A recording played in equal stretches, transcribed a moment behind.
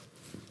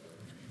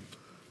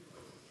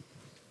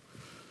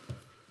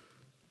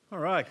All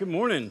right, good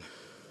morning.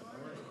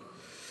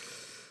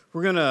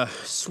 We're going to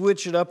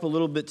switch it up a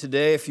little bit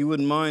today. If you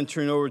wouldn't mind,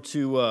 turn over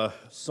to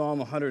Psalm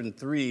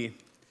 103.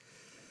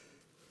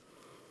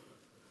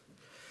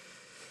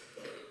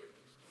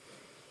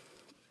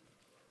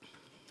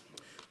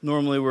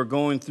 Normally we're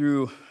going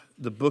through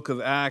the book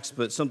of Acts,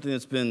 but something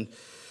that's been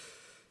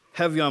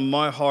heavy on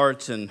my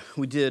heart, and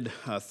we did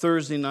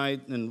Thursday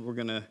night, and we're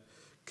going to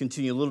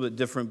continue a little bit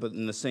different, but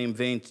in the same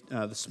vein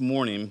this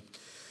morning,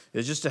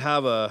 is just to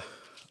have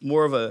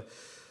more of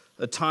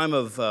a time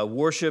of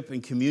worship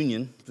and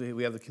communion.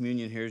 We have the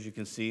communion here, as you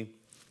can see,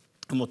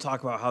 and we'll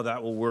talk about how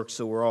that will work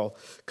so we're all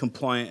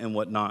compliant and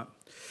whatnot.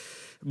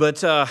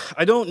 But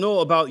I don't know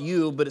about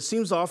you, but it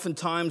seems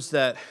oftentimes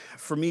that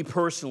for me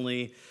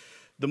personally,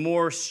 the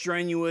more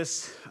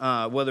strenuous,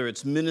 whether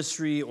it's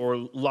ministry or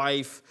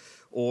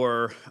life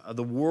or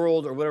the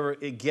world or whatever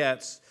it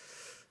gets,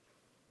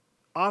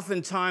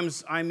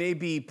 oftentimes I may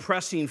be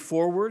pressing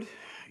forward.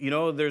 You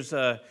know, there's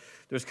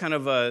kind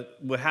of a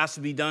what has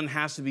to be done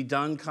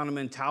kind of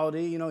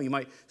mentality. You know, you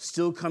might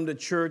still come to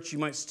church. You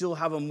might still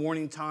have a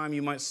morning time.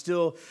 You might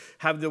still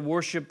have the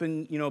worship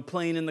and,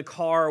 playing in the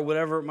car or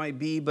whatever it might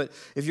be. But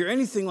if you're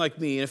anything like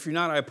me, and if you're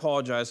not, I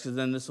apologize, because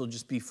then this will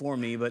just be for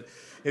me. But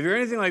if you're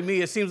anything like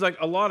me, it seems like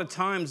a lot of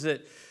times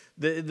that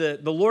the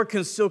Lord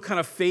can still kind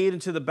of fade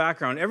into the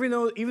background.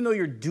 Even though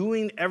you're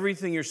doing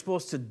everything you're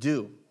supposed to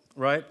do,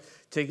 right?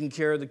 Taking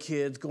care of the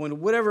kids, going to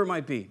whatever it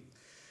might be.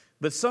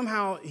 But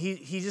somehow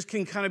he just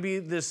can kind of be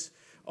this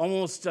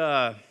almost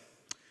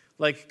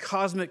like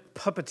cosmic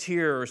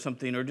puppeteer or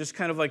something, or just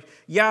kind of like,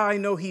 yeah, I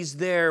know he's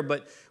there,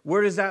 but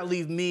where does that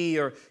leave me?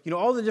 Or,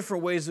 all the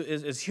different ways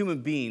as human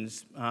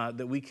beings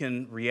that we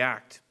can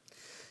react.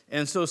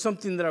 And so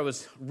something that I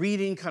was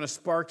reading kind of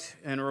sparked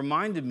and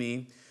reminded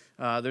me,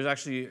 there's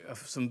actually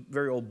some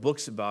very old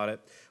books about it.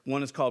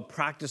 One is called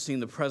Practicing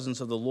the Presence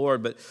of the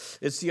Lord, but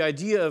it's the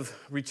idea of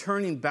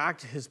returning back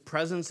to his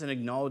presence and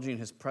acknowledging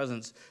his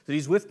presence, that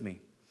he's with me.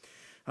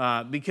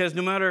 Because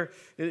no matter,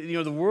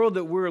 the world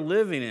that we're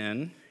living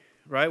in,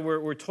 right,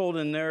 we're told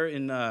in there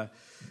that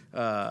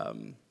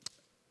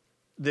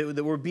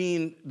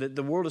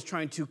the world is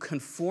trying to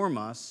conform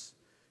us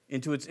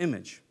into its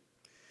image.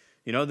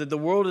 That the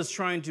world is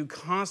trying to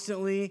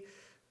constantly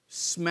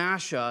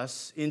smash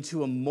us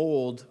into a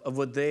mold of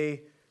what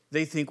they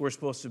think we're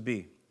supposed to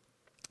be.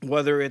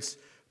 Whether it's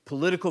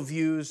political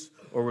views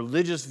or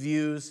religious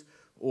views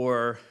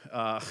or,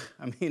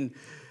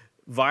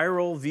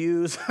 viral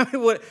views,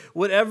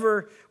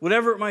 whatever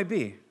it might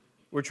be,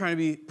 we're trying to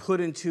be put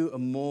into a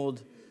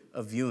mold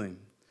of viewing.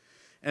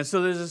 And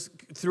so there's this,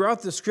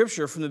 throughout the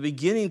scripture, from the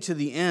beginning to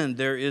the end,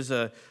 there is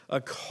a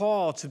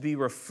call to be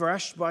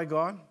refreshed by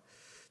God,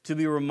 to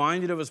be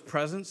reminded of his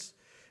presence,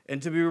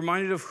 and to be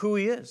reminded of who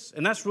he is.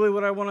 And that's really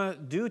what I want to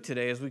do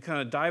today as we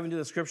kind of dive into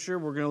the scripture.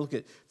 We're going to look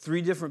at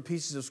 3 different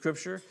pieces of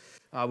scripture.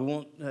 It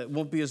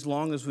won't be as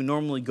long as we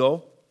normally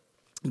go,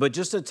 but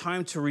just a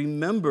time to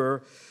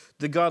remember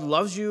that God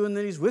loves you and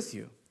that he's with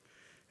you.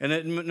 And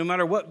that no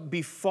matter what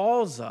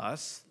befalls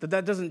us,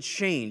 that doesn't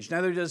change.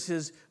 Neither does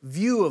his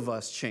view of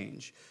us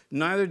change.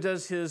 Neither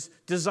does his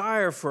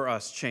desire for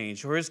us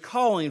change, or his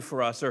calling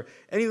for us, or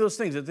any of those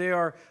things, that they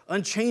are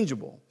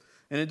unchangeable.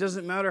 And it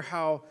doesn't matter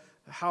how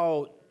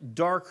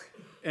dark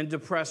and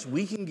depressed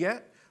we can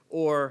get,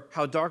 or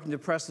how dark and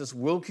depressed this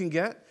world can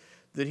get,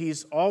 that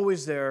he's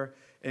always there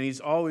and he's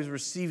always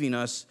receiving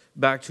us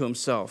back to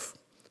himself.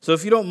 So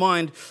if you don't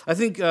mind, I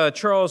think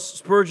Charles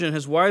Spurgeon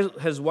has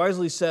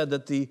wisely said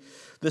that the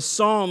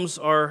Psalms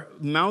are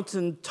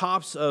mountain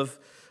tops of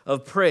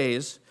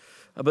praise,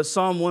 but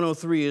Psalm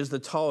 103 is the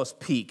tallest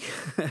peak.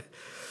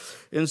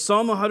 In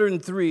Psalm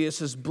 103, it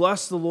says,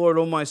 "Bless the Lord,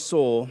 O my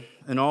soul,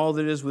 and all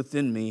that is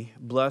within me,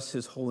 bless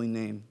his holy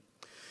name.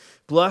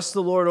 Bless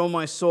the Lord, O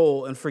my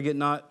soul, and forget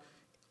not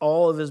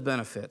all of his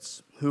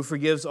benefits, who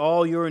forgives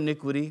all your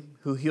iniquity,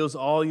 who heals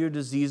all your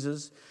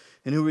diseases,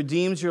 and who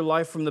redeems your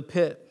life from the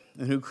pit,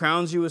 and who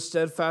crowns you with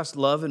steadfast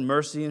love and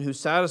mercy, and who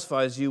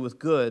satisfies you with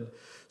good,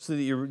 so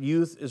that your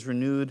youth is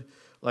renewed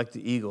like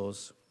the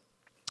eagles."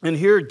 And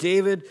here,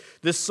 David,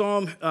 this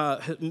psalm,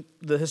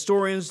 the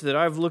historians that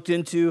I've looked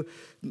into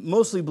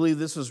mostly believe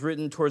this was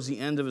written towards the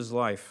end of his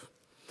life.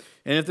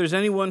 And if there's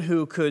anyone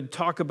who could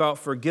talk about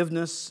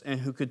forgiveness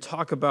and who could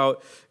talk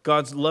about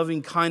God's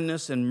loving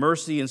kindness and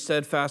mercy and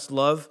steadfast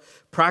love,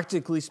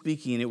 practically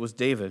speaking, it was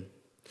David.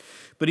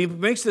 But he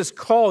makes this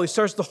call. He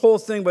starts the whole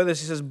thing by this.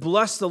 He says,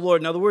 "Bless the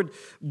Lord." Now, the word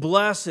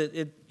 "bless,"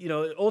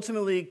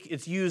 ultimately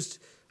it's used,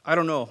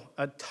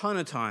 a ton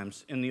of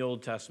times in the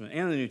Old Testament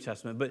and the New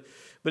Testament. But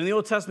in the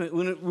Old Testament,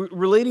 when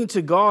relating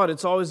to God,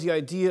 it's always the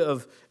idea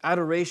of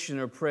adoration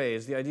or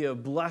praise, the idea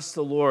of bless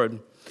the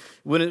Lord.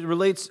 When it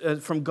relates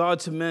from God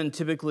to men,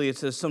 typically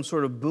it's some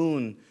sort of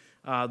boon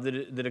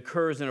that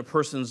occurs in a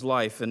person's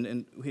life,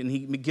 and he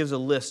gives a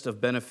list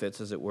of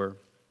benefits, as it were.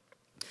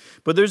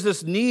 But there's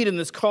this need and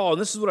this call,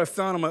 and this is what I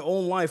found in my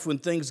own life when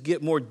things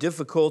get more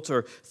difficult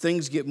or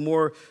things get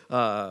more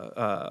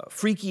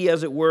freaky,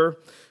 as it were,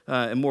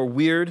 and more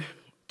weird,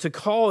 to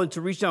call and to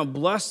reach down.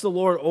 Bless the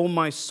Lord, O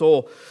my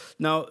soul.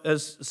 Now,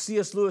 as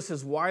C.S. Lewis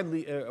has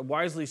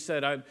wisely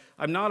said,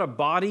 I'm not a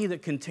body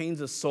that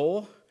contains a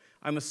soul.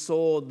 I'm a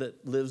soul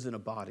that lives in a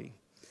body.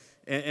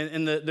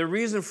 And the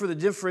reason for the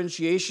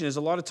differentiation is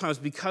a lot of times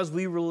because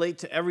we relate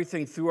to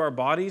everything through our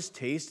bodies,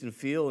 taste and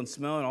feel and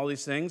smell and all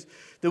these things,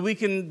 that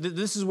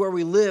this is where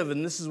we live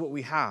and this is what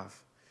we have.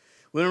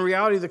 When in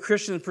reality, the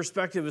Christian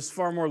perspective is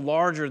far more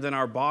larger than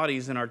our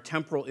bodies and our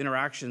temporal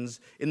interactions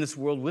in this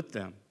world with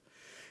them.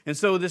 And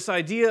so this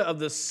idea of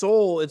the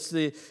soul,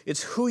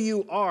 it's who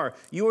you are.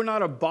 You are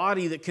not a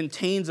body that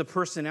contains a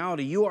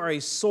personality. You are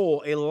a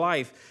soul, a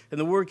life. And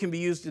the word can be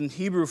used in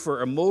Hebrew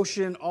for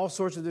emotion, all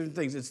sorts of different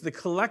things. It's the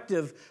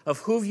collective of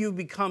who you've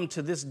become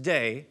to this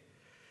day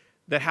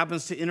that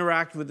happens to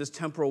interact with this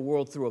temporal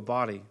world through a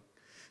body.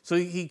 So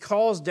he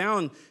calls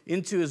down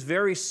into his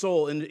very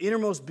soul, in the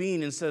innermost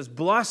being, and says,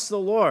 bless the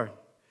Lord.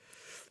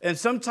 And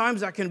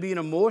sometimes that can be an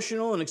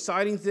emotional and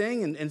exciting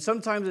thing, and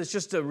sometimes it's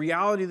just a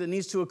reality that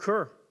needs to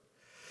occur.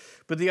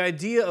 But the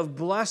idea of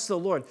bless the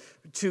Lord,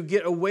 to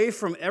get away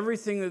from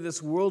everything that this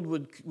world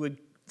would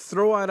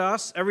throw at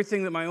us,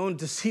 everything that my own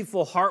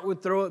deceitful heart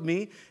would throw at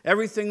me,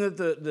 everything that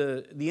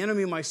the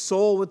enemy of my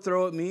soul would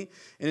throw at me,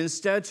 and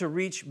instead to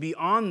reach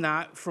beyond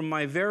that from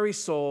my very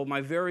soul, my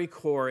very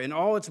core, in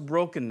all its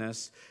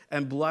brokenness,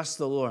 and bless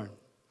the Lord.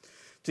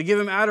 To give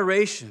him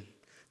adoration,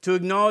 to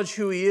acknowledge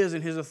who he is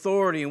and his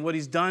authority and what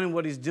he's done and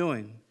what he's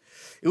doing.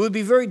 It would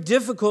be very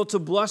difficult to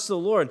bless the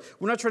Lord.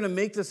 We're not trying to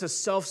make this a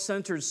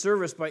self-centered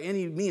service by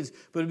any means,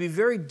 but it would be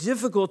very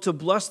difficult to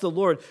bless the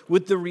Lord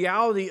with the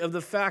reality of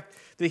the fact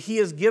that he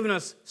has given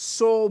us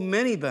so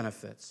many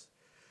benefits.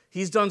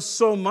 He's done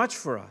so much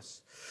for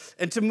us.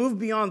 And to move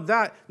beyond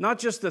that, not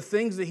just the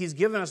things that he's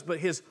given us, but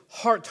his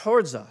heart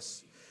towards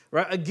us.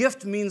 Right? A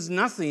gift means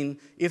nothing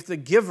if the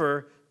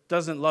giver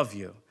doesn't love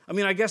you. I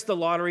mean, I guess the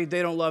lottery,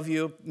 they don't love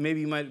you. Maybe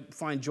you might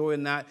find joy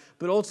in that.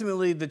 But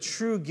ultimately, the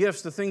true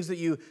gifts, the things that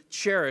you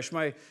cherish.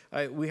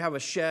 We have a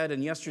shed,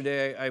 and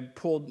yesterday I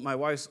pulled my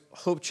wife's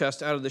hope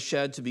chest out of the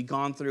shed to be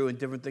gone through and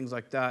different things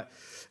like that.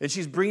 And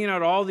she's bringing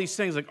out all these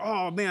things like,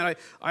 oh, man,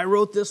 I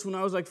wrote this when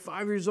I was like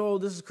 5 years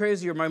old. This is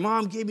crazy. Or my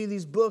mom gave me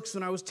these books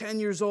when I was 10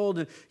 years old.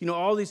 And,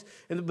 all these.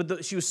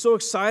 She was so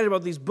excited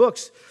about these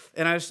books.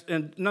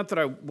 And not that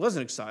I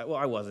wasn't excited. Well,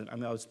 I wasn't. I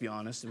mean, I'll just be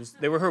honest.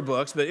 They were her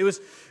books. But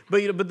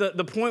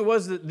the point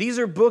was that these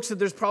are books that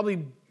there's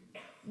probably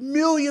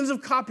millions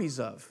of copies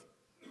of.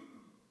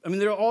 I mean,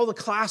 they're all the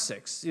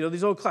classics.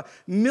 These old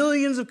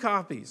millions of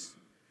copies.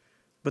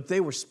 But they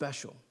were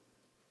special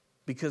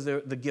because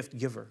they're the gift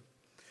giver.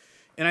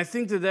 And I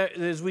think that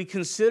as we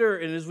consider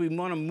and as we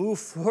want to move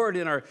forward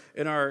in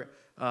our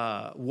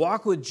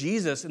walk with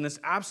Jesus in this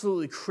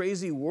absolutely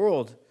crazy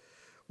world,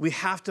 we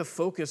have to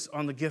focus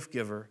on the gift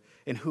giver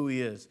and who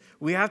he is.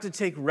 We have to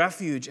take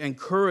refuge and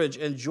courage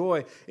and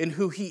joy in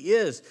who he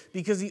is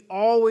because he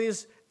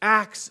always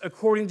acts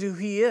according to who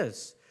he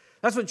is.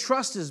 That's what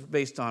trust is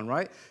based on,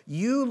 right?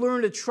 You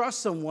learn to trust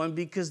someone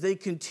because they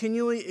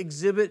continually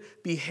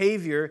exhibit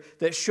behavior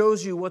that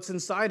shows you what's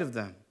inside of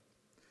them.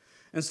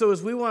 And so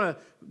as we want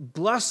to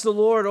bless the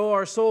Lord, oh,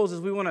 our souls, as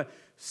we want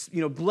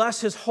to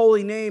bless his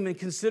holy name and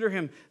consider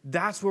him,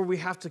 that's where we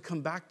have to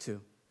come back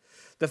to.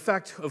 The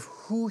fact of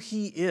who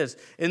he is.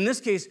 In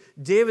this case,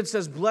 David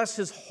says, bless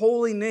his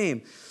holy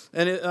name.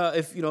 And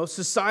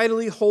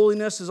societally,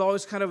 holiness is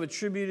always kind of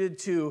attributed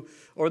to,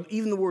 or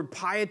even the word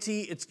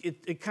piety,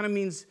 it kind of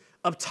means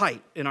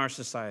uptight in our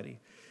society.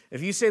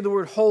 If you say the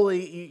word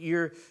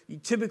holy,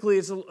 typically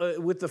it's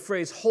with the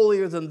phrase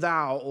holier than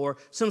thou or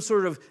some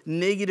sort of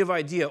negative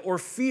idea or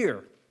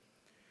fear.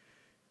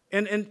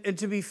 And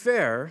to be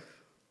fair,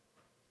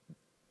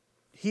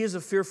 he is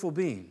a fearful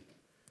being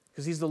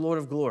because he's the Lord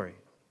of glory.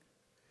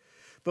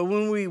 But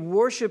when we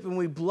worship and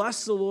we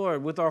bless the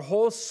Lord with our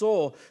whole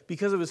soul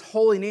because of his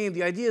holy name,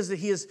 the idea is that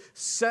he is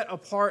set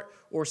apart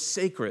or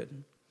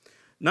sacred.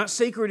 Not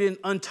sacred and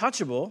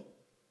untouchable.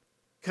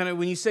 Kind of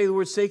when you say the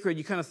word sacred,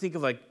 you kind of think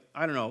of like,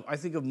 I don't know, I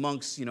think of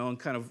monks, and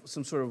kind of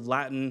some sort of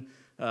Latin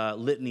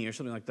litany or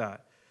something like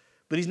that.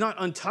 But he's not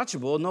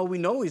untouchable. No, we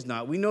know he's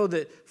not. We know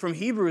that from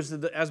Hebrews,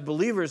 that as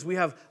believers, we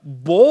have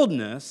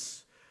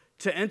boldness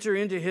to enter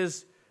into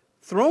his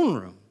throne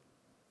room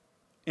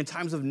in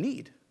times of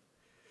need.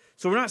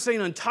 So we're not saying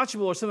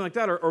untouchable or something like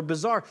that or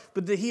bizarre,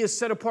 but that he is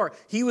set apart.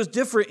 He was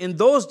different in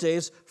those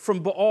days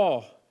from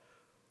Baal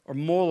or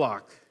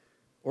Moloch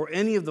or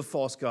any of the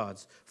false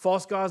gods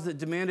that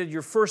demanded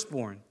your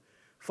firstborn.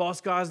 False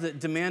gods that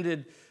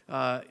demanded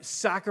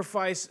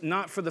sacrifice,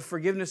 not for the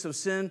forgiveness of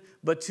sin,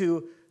 but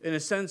to, in a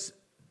sense,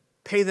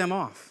 pay them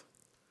off.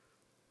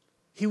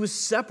 He was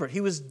separate.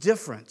 He was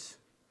different.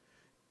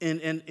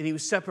 And he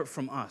was separate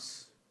from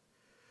us.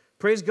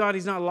 Praise God,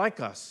 he's not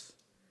like us.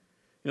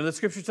 The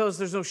scripture tells us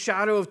there's no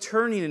shadow of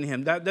turning in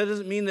him. That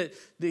doesn't mean that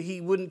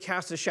he wouldn't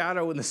cast a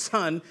shadow in the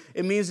sun.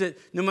 It means that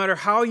no matter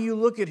how you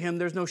look at him,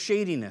 there's no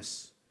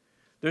shadiness.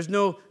 There's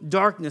no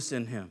darkness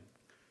in him.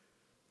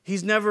 He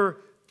never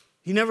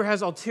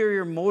has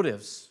ulterior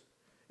motives.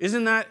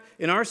 Isn't that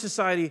in our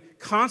society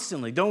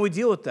constantly? Don't we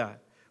deal with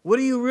that? What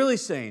are you really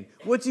saying?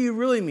 What do you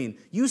really mean?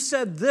 You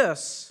said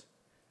this,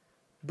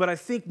 but I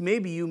think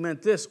maybe you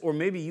meant this, or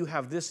maybe you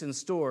have this in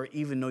store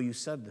even though you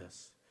said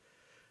this.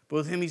 But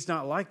with him, he's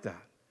not like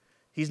that.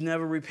 He's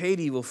never repaid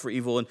evil for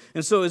evil.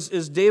 And so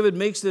as David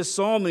makes this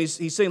psalm, and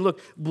he's saying,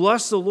 look,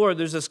 bless the Lord.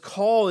 There's this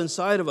call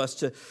inside of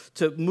us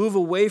to move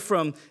away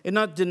from, and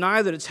not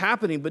deny that it's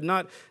happening, but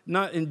not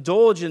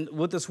indulge in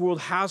what this world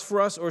has for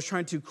us or is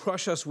trying to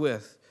crush us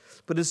with.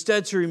 But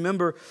instead to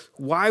remember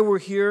why we're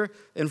here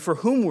and for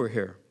whom we're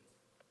here.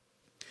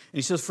 And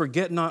he says,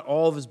 forget not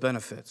all of his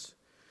benefits,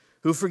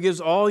 who forgives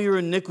all your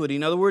iniquity.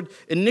 Now the word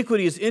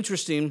iniquity is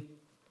interesting.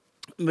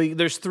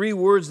 There's 3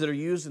 words that are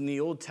used in the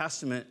Old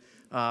Testament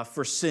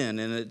for sin,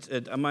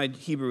 and my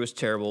Hebrew is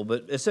terrible,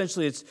 but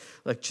essentially it's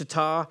like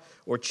chata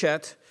or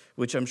chet,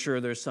 which I'm sure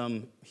there's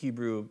some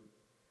Hebrew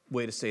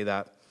way to say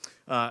that.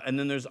 And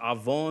then there's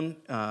avon,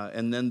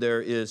 and then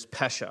there is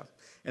pesha.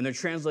 And they're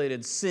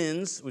translated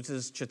sins, which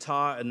is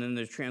chata, and then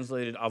they're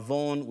translated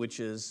avon, which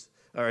is,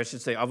 or I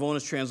should say, avon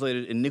is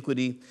translated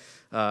iniquity,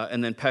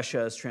 and then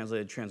pesha is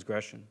translated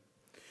transgression.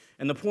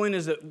 And the point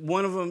is that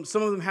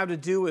some of them have to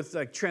do with,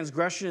 like,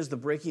 transgression is the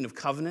breaking of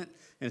covenant,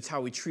 and it's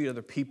how we treat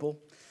other people.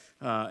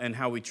 And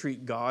how we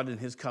treat God and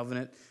his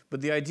covenant. But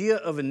the idea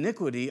of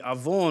iniquity,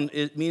 avon,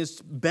 it means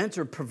bent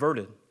or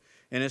perverted.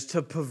 And it's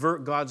to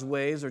pervert God's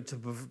ways or to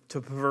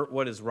pervert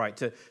what is right,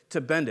 to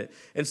bend it.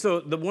 And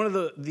so one of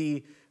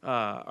the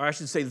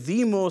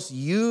most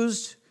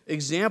used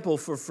example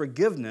for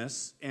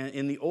forgiveness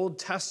in the Old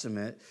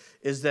Testament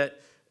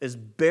is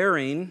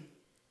bearing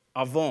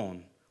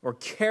avon, or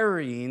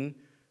carrying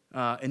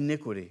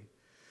iniquity.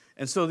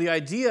 And so the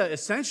idea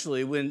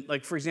essentially when,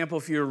 like, for example,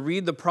 if you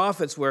read the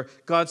prophets where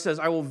God says,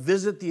 I will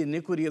visit the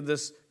iniquity of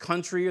this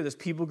country or this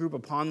people group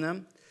upon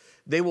them,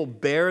 they will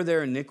bear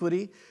their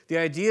iniquity. The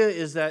idea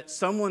is that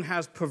someone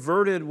has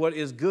perverted what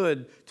is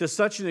good to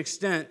such an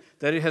extent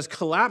that it has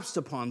collapsed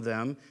upon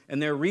them and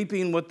they're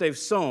reaping what they've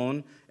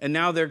sown, and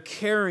now they're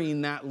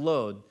carrying that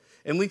load.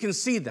 And we can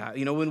see that,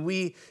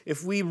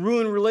 if we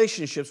ruin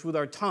relationships with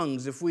our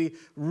tongues, if we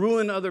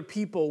ruin other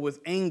people with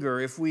anger,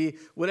 if we,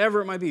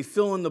 whatever it might be,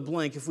 fill in the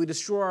blank, if we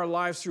destroy our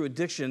lives through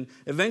addiction,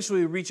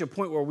 eventually we reach a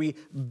point where we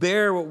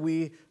bear what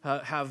we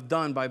have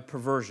done by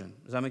perversion.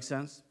 Does that make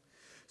sense?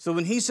 So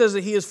when he says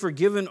that he has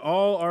forgiven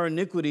all our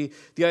iniquity,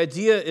 the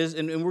idea is,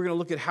 and we're going to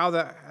look at how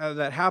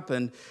that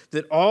happened,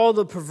 that all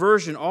the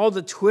perversion, all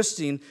the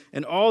twisting,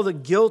 and all the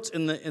guilt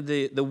and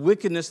the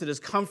wickedness that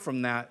has come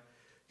from that,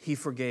 he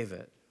forgave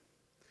it.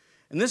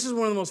 And this is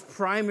one of the most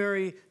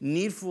primary,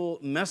 needful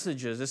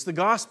messages. It's the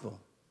gospel.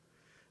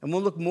 And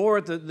we'll look more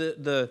at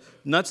the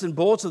nuts and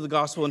bolts of the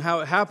gospel and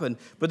how it happened.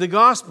 But the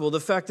gospel, the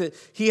fact that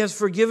he has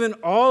forgiven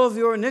all of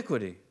your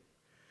iniquity.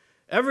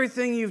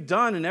 Everything you've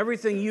done and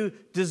everything you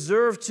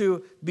deserve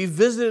to be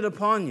visited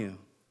upon you,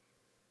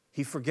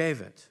 he forgave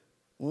it.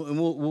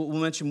 We'll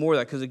mention more of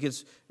that because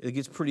it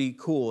gets pretty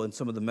cool in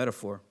some of the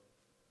metaphor.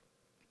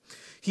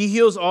 He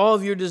heals all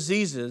of your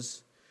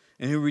diseases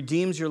and he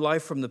redeems your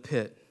life from the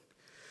pit.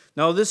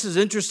 Now, this is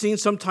interesting.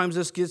 Sometimes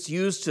this gets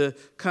used to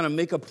kind of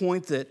make a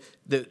point that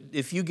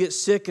if you get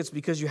sick, it's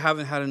because you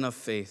haven't had enough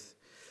faith.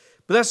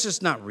 But that's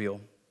just not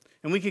real.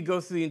 And we could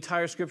go through the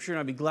entire scripture, and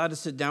I'd be glad to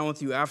sit down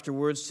with you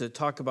afterwards to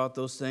talk about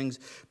those things.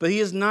 But he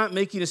is not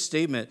making a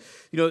statement.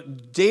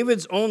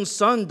 David's own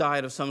son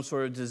died of some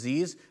sort of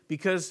disease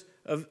because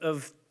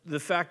of the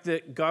fact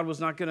that God was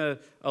not going to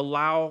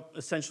allow,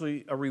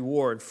 essentially, a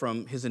reward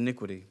from his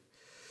iniquity.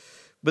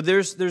 But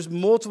there's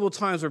multiple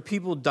times where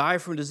people die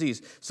from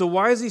disease. So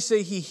why does he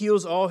say he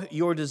heals all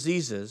your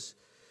diseases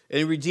and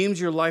he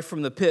redeems your life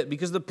from the pit?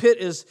 Because the pit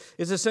is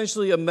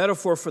essentially a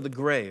metaphor for the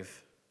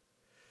grave.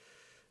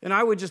 And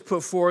I would just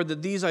put forward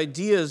that these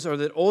ideas are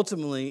that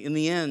ultimately, in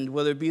the end,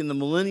 whether it be in the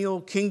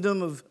millennial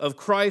kingdom of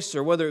Christ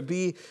or whether it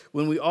be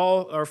when we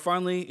all are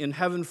finally in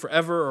heaven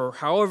forever or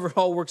however it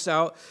all works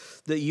out,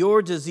 that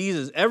your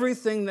diseases,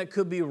 everything that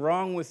could be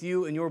wrong with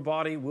you and your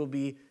body will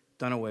be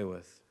done away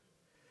with.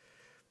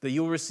 That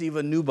you'll receive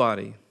a new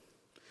body,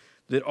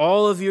 that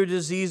all of your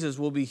diseases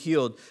will be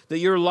healed, that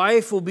your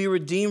life will be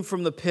redeemed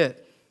from the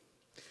pit,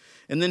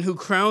 and then who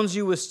crowns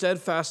you with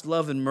steadfast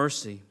love and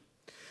mercy.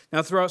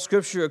 Now, throughout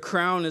Scripture, a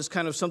crown is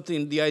kind of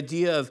something, the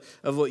idea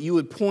of what you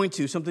would point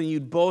to, something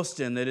you'd boast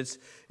in, that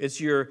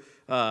it's your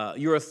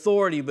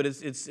authority, but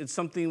it's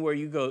something where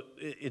you go,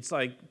 it's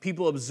like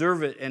people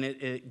observe it and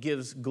it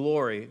gives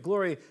glory.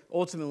 Glory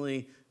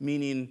ultimately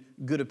meaning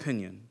good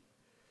opinion.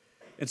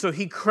 And so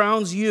he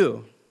crowns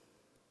you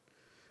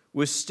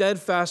with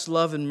steadfast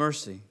love and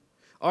mercy.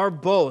 Our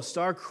boast,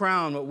 our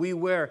crown, what we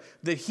wear,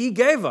 that he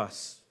gave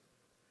us,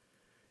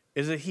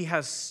 is that he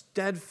has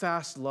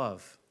steadfast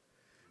love.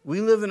 We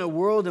live in a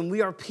world and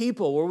we are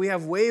people where we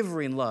have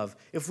wavering love,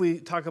 if we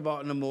talk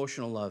about an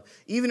emotional love.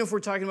 Even if we're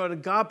talking about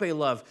agape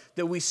love,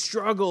 that we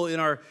struggle in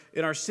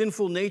our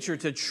sinful nature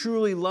to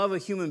truly love a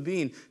human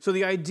being. So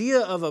the idea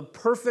of a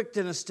perfect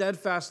and a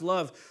steadfast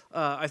love,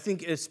 I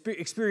think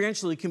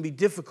experientially can be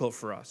difficult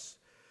for us.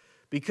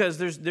 Because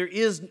there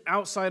is,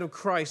 outside of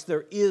Christ,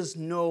 there is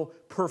no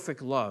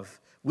perfect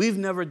love. We've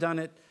never done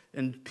it.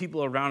 and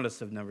people around us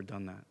have never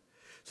done that.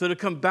 So to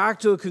come back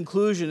to a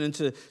conclusion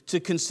and to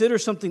consider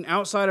something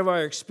outside of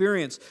our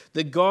experience,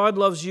 that God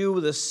loves you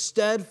with a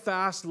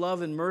steadfast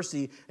love and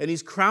mercy, and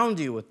He's crowned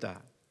you with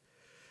that.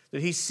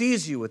 That He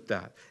sees you with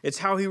that. It's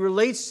how He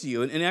relates to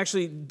you. And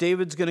actually,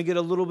 David's going to get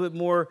a little bit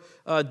more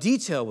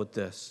detail with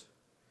this.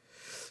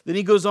 Then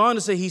he goes on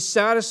to say, He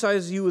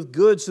satisfies you with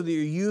good so that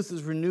your youth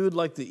is renewed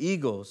like the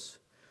eagles.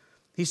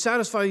 He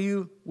satisfies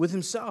you with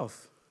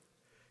Himself.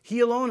 He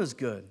alone is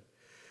good.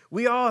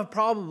 We all have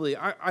probably,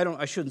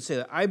 I shouldn't say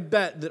that. I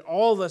bet that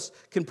all of us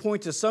can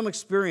point to some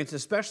experience,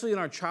 especially in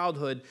our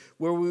childhood,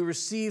 where we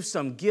received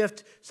some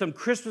gift, some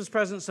Christmas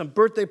present, some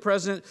birthday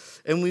present,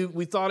 and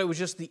we thought it was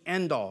just the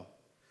end all.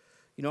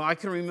 You know, I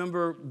can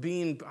remember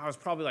I was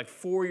probably like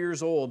 4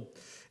 years old,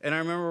 and I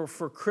remember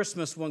for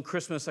Christmas, one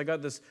Christmas, I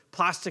got this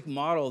plastic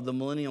model of the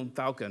Millennium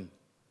Falcon.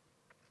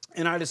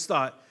 And I just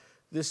thought,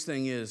 this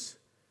thing is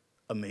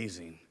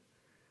amazing.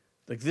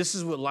 Like, this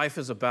is what life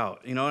is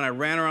about, you know, and I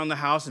ran around the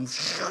house and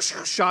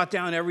shot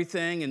down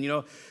everything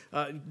and,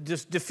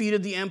 just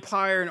defeated the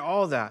empire and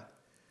all that.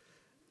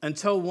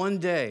 Until one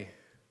day,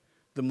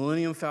 the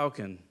Millennium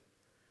Falcon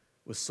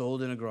was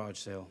sold in a garage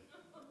sale.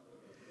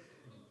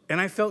 And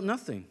I felt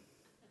nothing.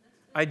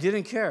 I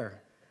didn't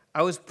care.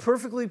 I was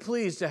perfectly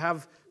pleased to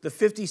have the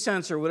 50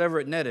 cents or whatever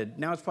it netted.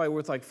 Now it's probably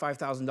worth like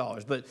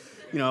 $5,000. But,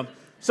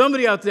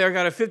 somebody out there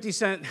got a 50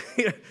 cent...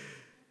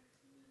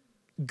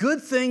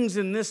 Good things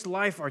in this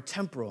life are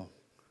temporal.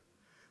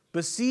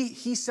 But see,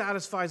 He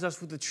satisfies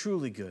us with the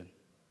truly good.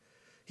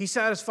 He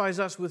satisfies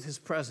us with His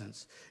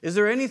presence. Is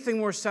there anything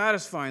more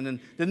satisfying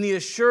than the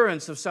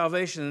assurance of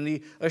salvation and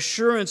the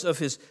assurance of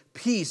His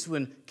peace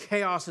when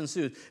chaos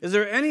ensues? Is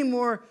there any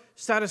more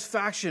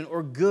satisfaction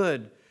or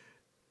good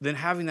than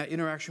having that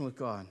interaction with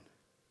God?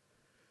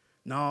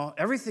 No,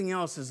 everything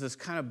else is this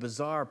kind of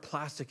bizarre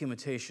plastic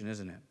imitation,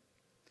 isn't it?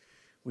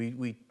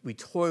 We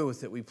toy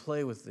with it, we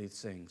play with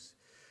these things.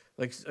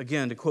 Like,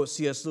 again, to quote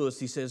C.S. Lewis,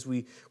 he says,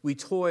 we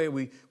play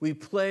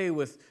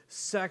with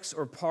sex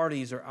or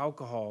parties or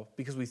alcohol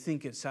because we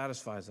think it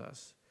satisfies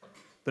us.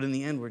 But in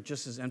the end, we're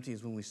just as empty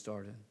as when we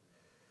started.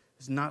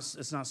 It's not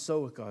so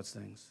with God's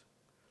things.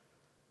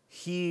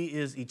 He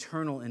is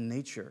eternal in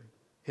nature.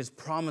 His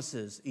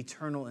promises,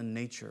 eternal in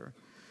nature.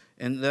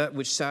 And that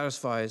which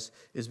satisfies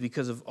is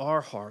because of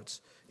our hearts,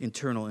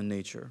 eternal in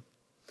nature.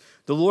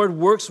 The Lord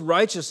works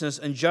righteousness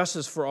and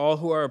justice for all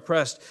who are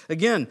oppressed.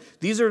 Again,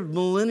 these are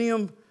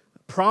millennium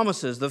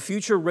promises, the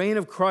future reign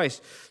of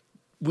Christ.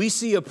 We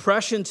see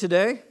oppression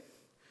today,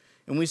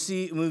 and we've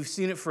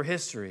seen it for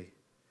history.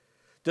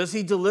 Does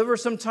He deliver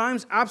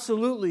sometimes?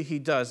 Absolutely He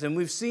does. And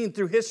we've seen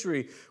through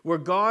history where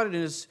God in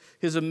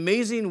His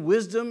amazing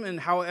wisdom and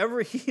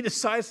however He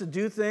decides to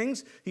do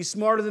things, He's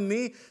smarter than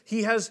me,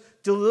 He has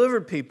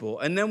delivered people.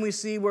 And then we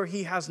see where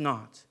He has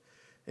not.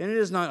 And it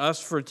is not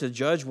us to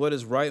judge what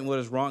is right and what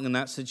is wrong in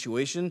that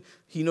situation.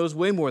 He knows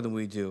way more than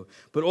we do.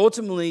 But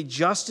ultimately,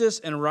 justice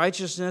and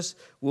righteousness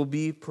will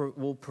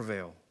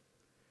prevail.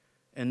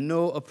 And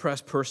no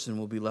oppressed person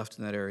will be left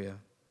in that area.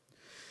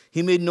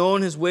 He made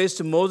known His ways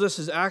to Moses,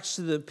 His acts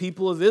to the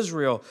people of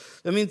Israel.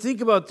 I mean, think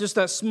about just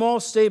that small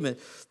statement.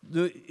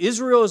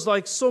 Israel is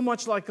like so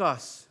much like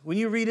us. When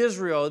you read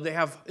Israel, they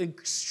have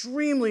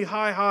extremely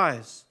high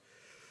highs.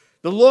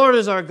 The Lord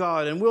is our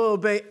God, and we'll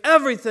obey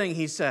everything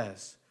He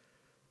says.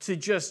 To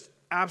just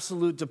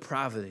absolute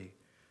depravity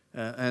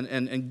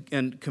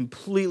and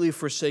completely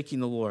forsaking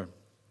the Lord.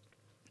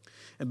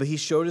 But He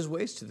showed His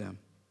ways to them.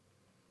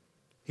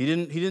 He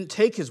didn't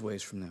take His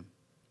ways from them.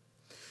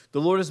 The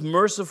Lord is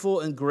merciful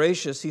and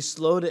gracious. He's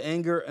slow to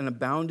anger and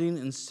abounding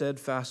in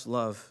steadfast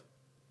love.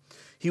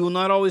 He will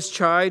not always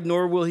chide,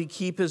 nor will He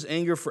keep His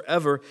anger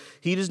forever.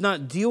 He does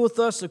not deal with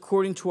us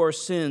according to our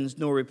sins,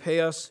 nor repay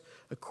us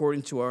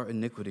according to our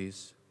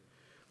iniquities.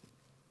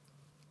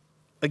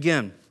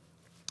 Again,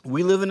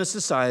 we live in a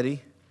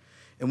society,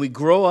 and we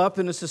grow up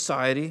in a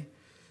society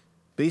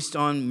based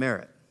on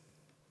merit,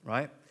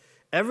 right?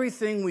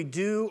 Everything we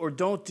do or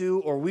don't do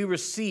or we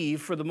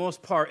receive, for the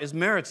most part, is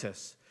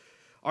meritorious.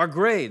 Our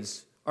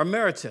grades are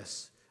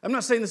meritorious. I'm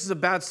not saying this is a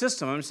bad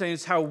system. I'm saying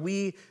it's how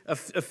we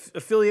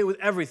affiliate with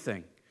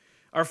everything.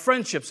 Our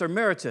friendships are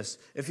meritorious.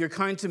 If you're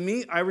kind to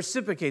me, I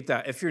reciprocate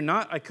that. If you're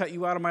not, I cut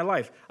you out of my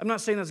life. I'm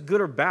not saying that's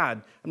good or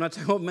bad. I'm not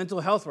talking about mental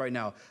health right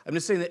now. I'm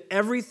just saying that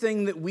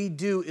everything that we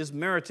do is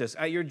meritorious.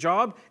 At your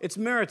job, it's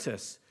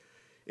meritorious.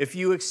 If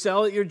you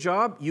excel at your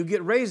job, you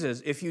get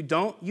raises. If you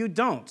don't, you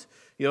don't.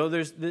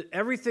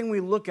 Everything we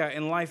look at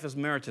in life is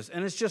meritorious,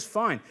 and it's just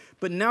fine.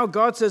 But now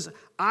God says,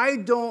 I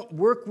don't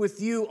work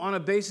with you on a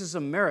basis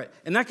of merit.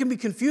 And that can be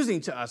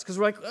confusing to us, because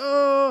we're like,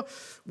 oh,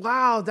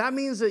 wow, that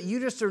means that you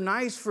just are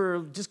nice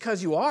just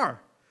because you are.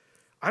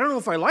 I don't know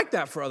if I like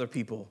that for other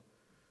people.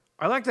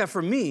 I like that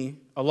for me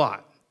a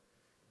lot.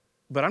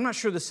 But I'm not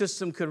sure the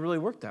system could really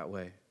work that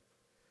way.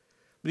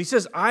 But He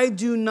says, I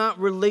do not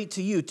relate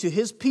to you. To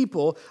His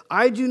people,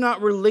 I do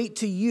not relate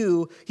to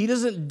you. He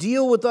doesn't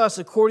deal with us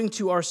according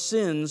to our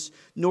sins,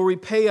 nor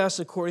repay us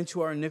according to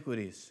our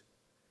iniquities.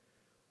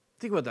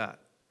 Think about that.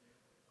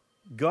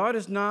 God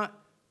is not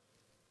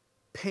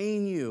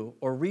paying you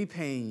or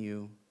repaying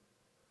you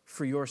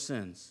for your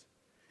sins.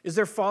 Is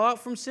there fallout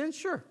from sin?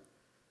 Sure.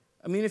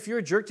 I mean, if you're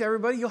a jerk to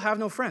everybody, you'll have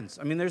no friends.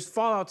 I mean, there's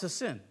fallout to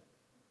sin.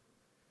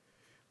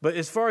 But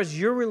as far as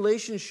your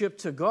relationship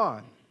to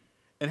God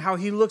and how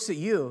he looks at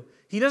you,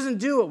 he doesn't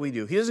do what we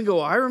do. He doesn't go,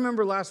 I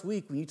remember last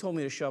week when you told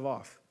me to shove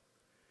off.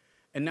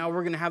 And now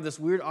we're going to have this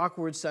weird,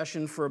 awkward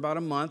session for about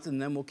a month,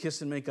 and then we'll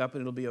kiss and make up,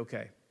 and it'll be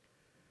okay.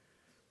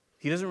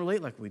 He doesn't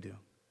relate like we do.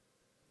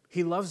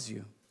 He loves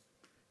you.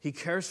 He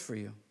cares for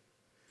you.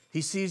 He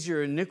sees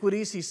your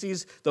iniquities. He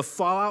sees the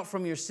fallout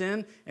from your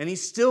sin, and he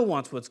still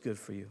wants what's good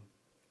for you.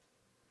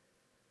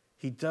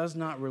 He does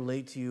not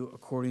relate to you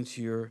according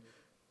to your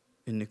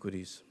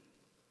iniquities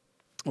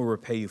or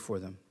repay you for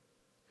them.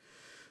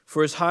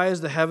 For as high as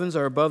the heavens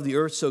are above the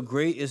earth, so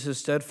great is his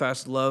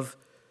steadfast love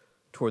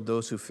toward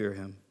those who fear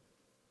him.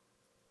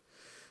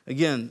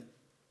 Again,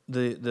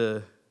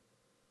 the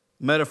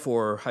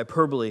metaphor or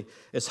hyperbole,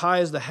 as high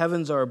as the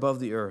heavens are above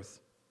the earth.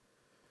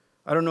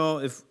 I don't know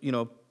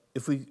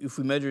if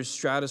we measured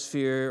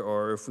stratosphere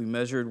or if we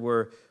measured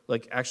where,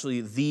 like,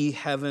 actually the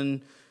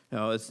heaven,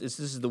 this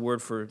is the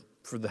word for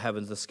the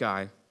heavens, the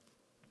sky.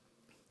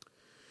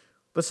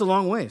 But it's a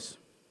long ways.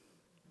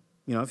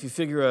 If you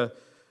figure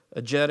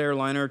a jet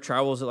airliner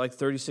travels at like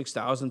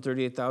 36,000,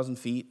 38,000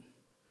 feet,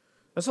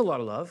 that's a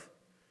lot of love.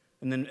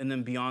 And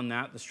then beyond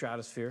that, the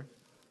stratosphere.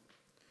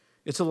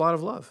 It's a lot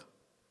of love.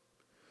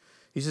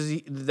 He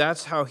says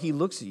that's how he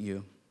looks at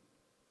you.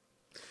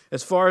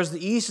 As far as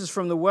the east is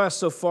from the west,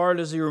 so far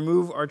does he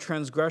remove our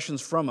transgressions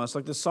from us.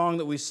 Like the song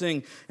that we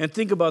sing. And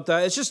think about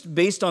that. It's just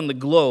based on the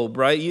globe,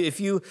 right?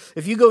 If you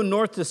go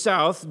north to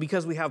south,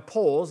 because we have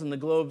poles and the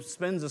globe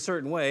spins a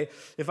certain way,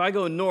 if I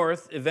go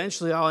north,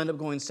 eventually I'll end up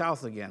going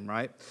south again,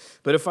 right?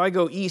 But if I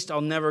go east, I'll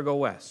never go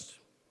west.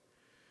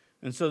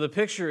 And so the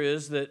picture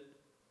is that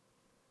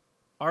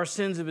our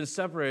sins have been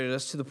separated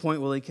us to the point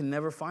where they can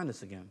never find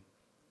us again.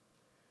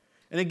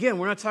 And again,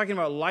 we're not talking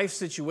about life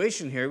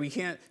situation here. We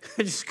can't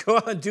just go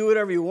out and do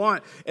whatever you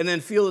want and then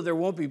feel that there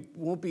won't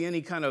be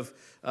any kind of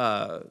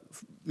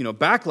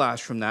backlash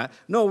from that.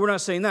 No, we're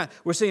not saying that.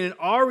 We're saying in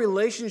our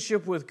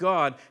relationship with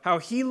God, how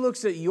he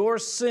looks at your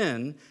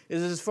sin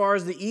is as far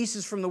as the east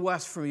is from the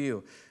west from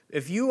you.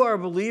 If you are a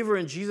believer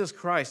in Jesus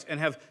Christ and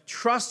have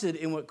trusted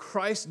in what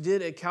Christ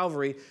did at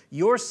Calvary,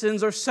 your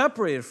sins are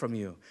separated from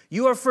you.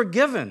 You are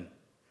forgiven.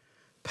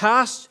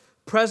 Past,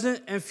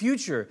 present, and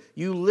future.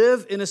 You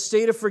live in a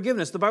state of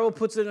forgiveness. The Bible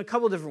puts it in a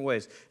couple different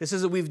ways. It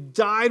says that we've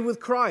died with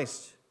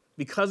Christ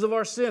because of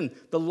our sin.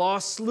 The law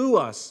slew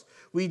us.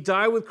 We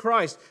died with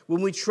Christ.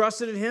 When we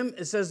trusted in him,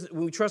 it says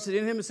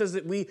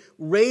that we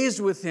raised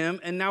with him,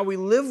 and now we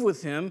live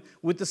with him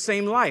with the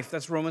same life.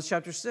 That's Romans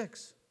chapter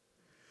 6.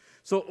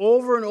 So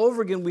over and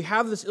over again, we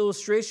have this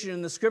illustration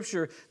in the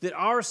scripture that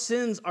our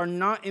sins are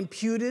not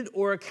imputed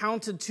or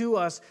accounted to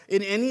us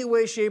in any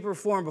way, shape, or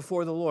form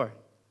before the Lord.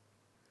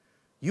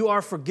 You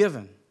are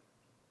forgiven.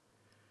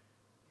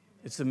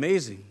 It's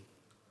amazing.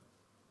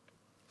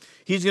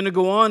 He's going to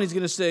go on. He's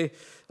going to say,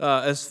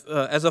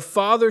 as a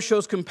father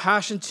shows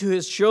compassion to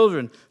his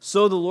children,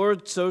 so the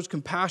Lord shows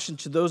compassion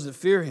to those that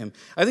fear him.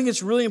 I think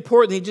it's really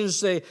important he didn't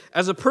say,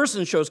 as a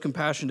person shows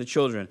compassion to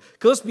children.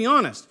 Because let's be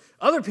honest,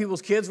 other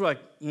people's kids were like,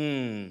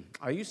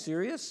 are you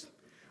serious?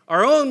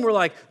 Our own were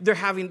like, they're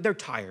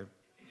tired.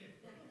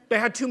 They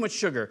had too much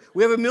sugar.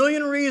 We have a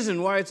million reasons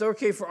why it's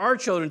okay for our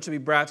children to be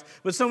brats,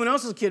 but someone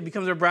else's kid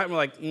becomes a brat and we're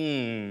like,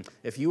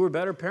 if you were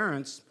better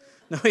parents.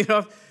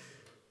 No,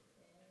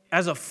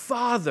 as a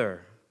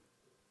father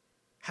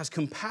has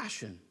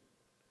compassion,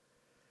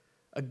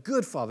 a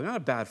good father, not a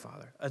bad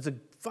father, as a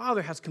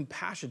father has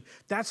compassion,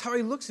 that's how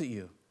he looks at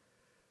you,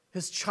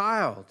 his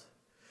child.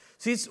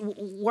 See,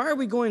 why are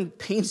we going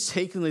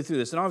painstakingly through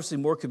this? And obviously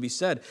more could be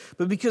said.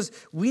 But because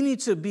we need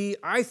to be,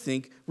 I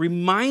think,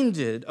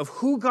 reminded of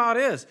who God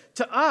is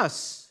to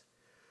us.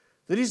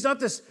 That he's not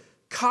this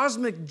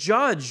cosmic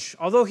judge,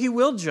 although he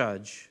will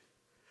judge.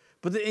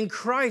 But that in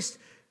Christ,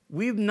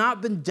 we've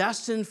not been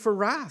destined for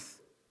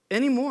wrath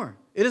anymore.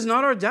 It is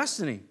not our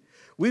destiny.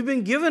 We've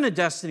been given a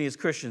destiny as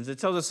Christians. It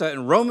tells us that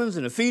in Romans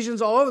and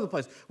Ephesians, all over the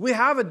place. We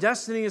have a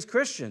destiny as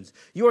Christians.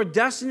 You are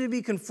destined to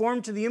be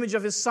conformed to the image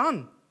of his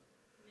Son.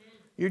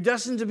 You're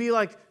destined to be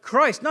like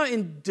Christ, not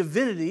in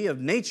divinity of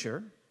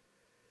nature,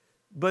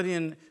 but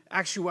in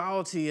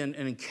actuality and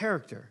in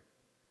character.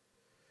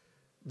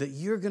 That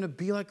you're going to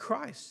be like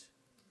Christ.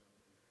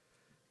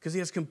 Because he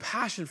has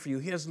compassion for you.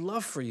 He has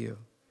love for you.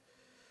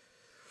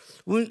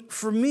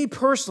 For me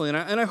personally,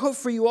 and I hope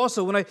for you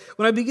also, when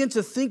I begin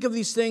to think of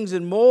these things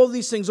and mull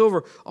these things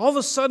over, all of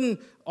a sudden,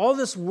 all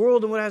this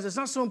world and what it has, it's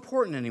not so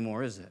important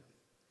anymore, is it?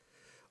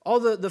 All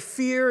the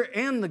fear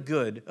and the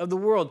good of the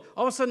world,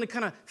 all of a sudden it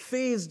kind of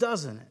fades,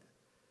 doesn't it?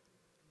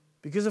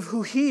 Because of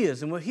who he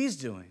is and what he's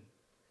doing.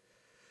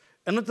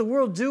 And let the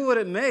world do what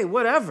it may,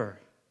 whatever.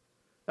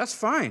 That's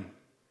fine.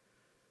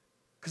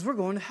 Because we're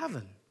going to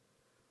heaven.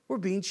 We're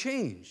being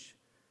changed.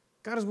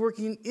 God is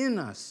working in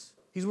us.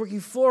 He's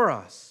working for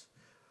us.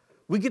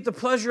 We get the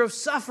pleasure of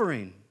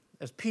suffering,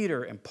 as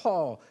Peter and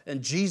Paul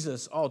and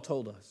Jesus all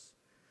told us.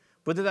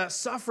 but that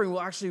suffering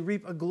will actually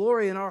reap a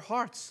glory in our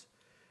hearts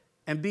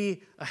and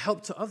be a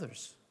help to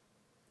others.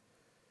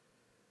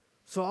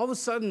 So all of a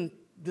sudden,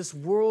 this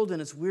world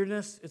and its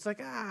weirdness, it's like,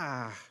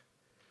 yeah,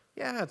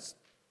 it's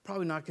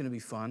probably not going to be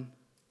fun,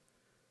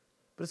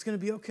 but it's going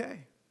to be okay.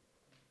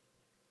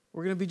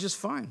 We're going to be just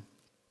fine.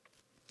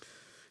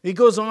 He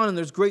goes on, and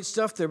there's great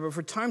stuff there, but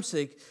for time's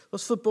sake,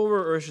 let's flip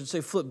over, or I should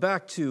say flip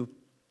back to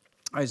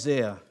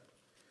Isaiah.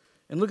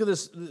 And look at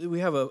this. We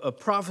have a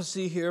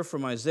prophecy here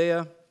from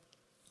Isaiah,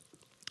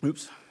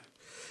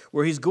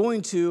 where he's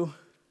going to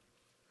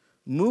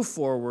move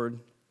forward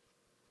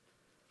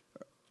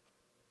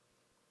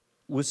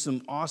with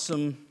some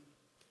awesome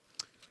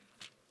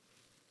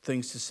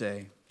things to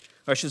say.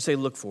 Or I should say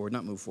look forward,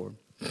 not move forward.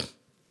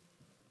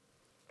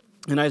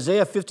 In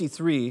Isaiah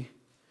 53,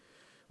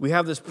 we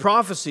have this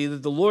prophecy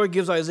that the Lord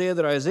gives Isaiah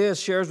that Isaiah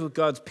shares with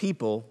God's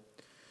people,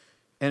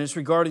 and it's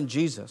regarding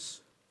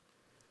Jesus.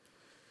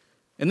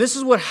 And this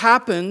is what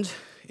happened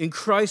in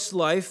Christ's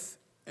life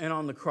and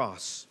on the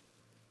cross.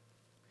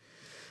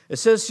 It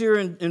says here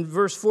in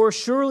verse 4,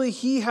 "Surely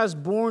he has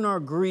borne our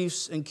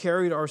griefs and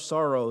carried our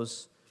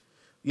sorrows,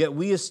 yet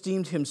we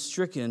esteemed him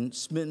stricken,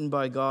 smitten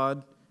by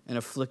God, and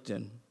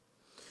afflicted.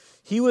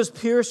 He was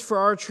pierced for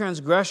our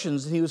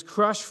transgressions, and he was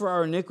crushed for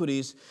our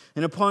iniquities,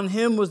 and upon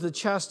him was the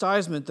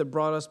chastisement that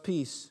brought us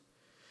peace.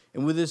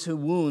 And with his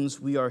wounds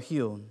we are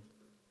healed."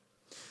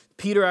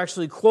 Peter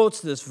actually quotes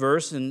this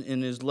verse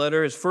in his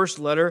letter, his first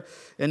letter,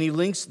 and he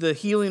links the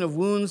healing of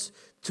wounds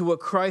to what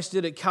Christ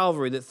did at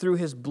Calvary, that through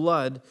his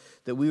blood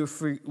that we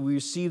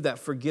receive that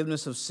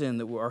forgiveness of sin,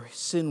 that our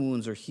sin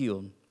wounds are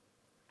healed.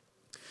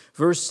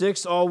 Verse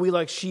 6, "All we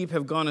like sheep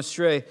have gone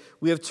astray.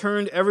 We have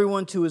turned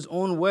everyone to his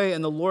own way,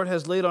 and the Lord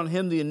has laid on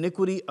him the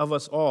iniquity of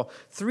us all."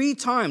 3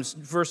 times,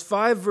 verse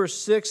 5, verse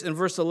 6, and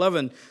verse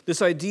 11,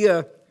 this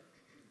idea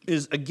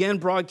is again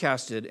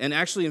broadcasted. And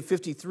actually in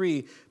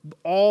 53,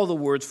 all the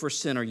words for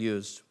sin are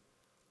used.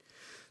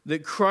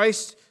 That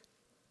Christ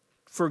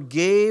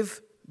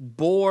forgave,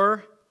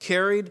 bore,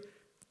 carried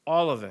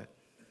all of it.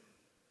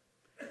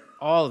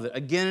 All of it.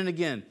 Again and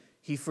again,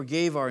 he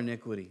forgave our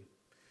iniquity.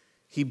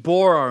 He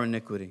bore our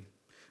iniquity.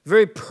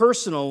 Very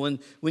personal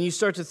when you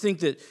start to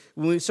think that,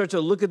 when we start to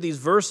look at these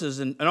verses,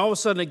 and all of a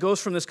sudden it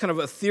goes from this kind of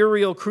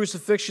ethereal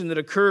crucifixion that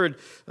occurred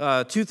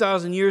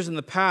 2,000 years in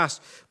the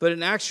past, but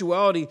in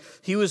actuality,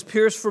 he was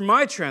pierced for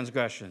my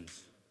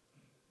transgressions.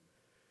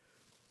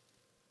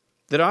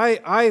 That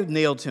I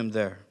nailed him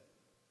there.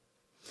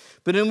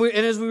 But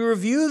as we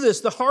review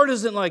this, the heart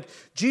isn't like,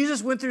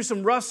 Jesus went through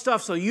some rough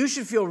stuff, so you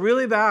should feel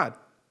really bad.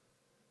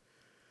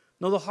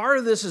 No, the heart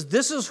of this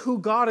is who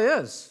God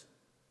is.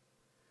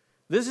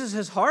 This is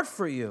his heart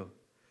for you.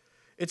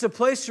 It's a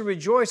place to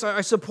rejoice.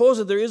 I suppose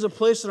that there is a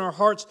place in our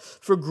hearts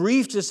for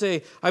grief to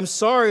say, I'm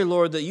sorry,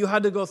 Lord, that you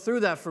had to go through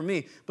that for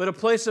me. But a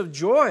place of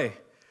joy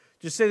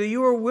to say that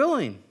you were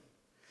willing.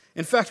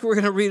 In fact, we're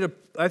going to read,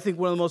 I think,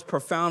 one of the most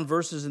profound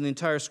verses in the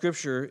entire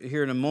Scripture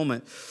here in a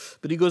moment.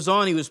 But he goes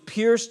on, he was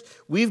pierced,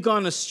 we've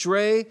gone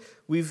astray,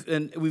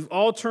 we've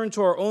all turned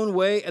to our own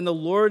way, and the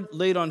Lord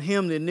laid on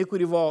him the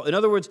iniquity of all. In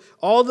other words,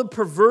 all the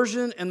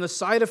perversion and the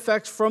side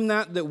effects from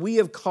that we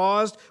have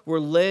caused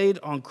were laid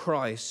on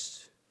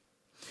Christ.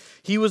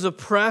 He was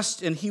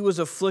oppressed and he was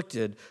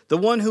afflicted. The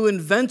one who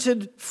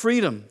invented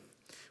freedom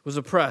was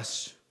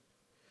oppressed.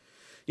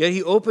 Yet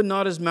he opened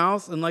not his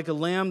mouth, and like a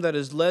lamb that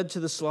is led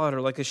to the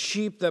slaughter, like a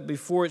sheep that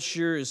before its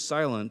shearer is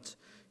silent,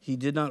 he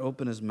did not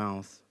open his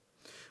mouth.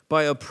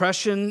 By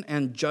oppression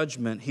and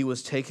judgment he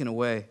was taken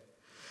away.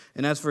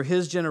 And as for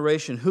his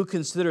generation, who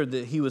considered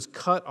that he was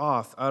cut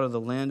off out of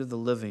the land of the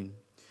living,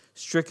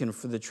 stricken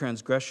for the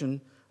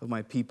transgression of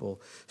my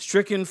people,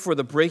 stricken for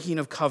the breaking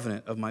of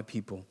covenant of my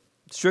people,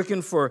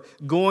 stricken for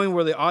going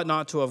where they ought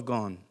not to have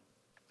gone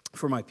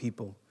for my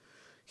people.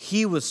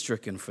 He was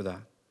stricken for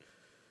that.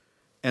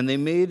 And they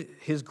made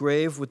his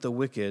grave with the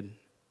wicked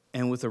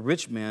and with a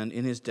rich man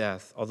in his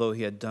death, although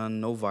he had done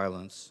no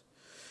violence.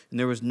 And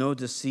there was no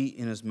deceit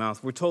in his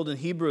mouth. We're told in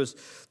Hebrews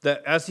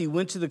that as he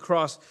went to the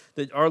cross,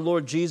 that our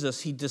Lord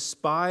Jesus, he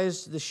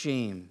despised the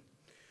shame.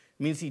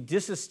 It means he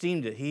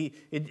disesteemed it.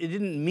 It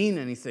didn't mean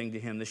anything to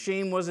him. The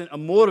shame wasn't a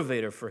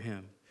motivator for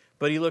him,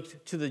 but he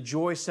looked to the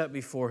joy set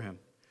before him.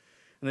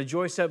 And the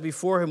joy set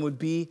before him would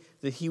be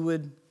that he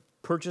would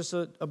purchase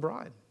a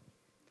bride,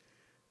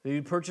 that he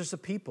would purchase a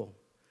people.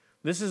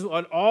 This is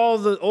what all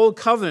the old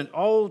covenant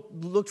all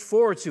looked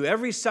forward to.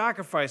 Every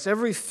sacrifice,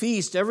 every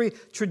feast, every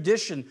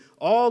tradition,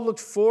 all looked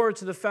forward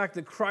to the fact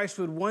that Christ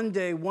would one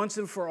day, once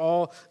and for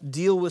all,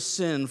 deal with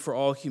sin for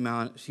all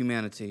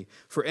humanity,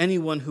 for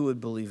anyone who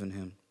would believe in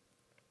him.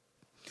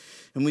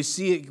 And we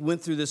see it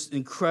went through this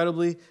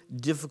incredibly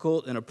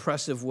difficult and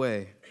oppressive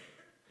way.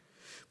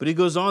 But he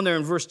goes on there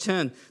in verse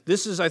 10.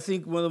 This is, I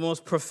think, one of the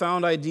most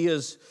profound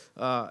ideas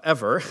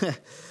ever.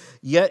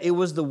 Yet it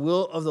was the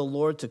will of the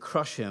Lord to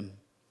crush him.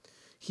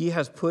 He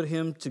has put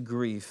him to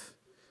grief.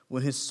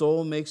 When his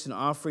soul makes an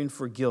offering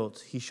for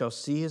guilt, he shall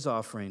see his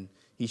offering.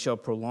 He shall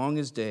prolong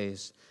his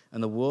days,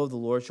 and the will of the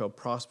Lord shall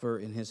prosper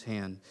in his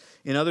hand.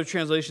 In other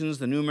translations,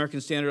 the New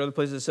American Standard, other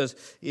places, it says,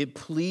 it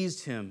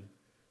pleased him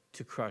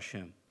to crush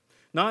him.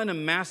 Not in a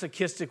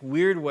masochistic,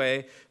 weird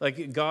way,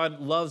 like God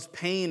loves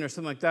pain or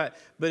something like that,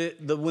 but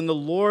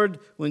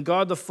when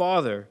God the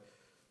Father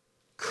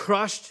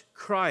crushed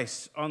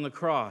Christ on the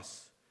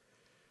cross,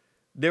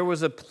 there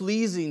was a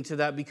pleasing to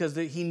that because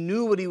he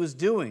knew what he was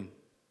doing.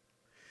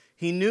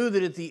 He knew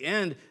that at the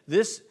end,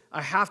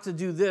 I have to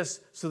do this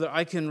so that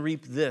I can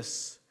reap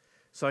this,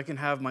 so I can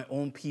have my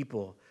own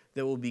people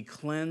that will be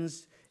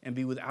cleansed and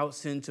be without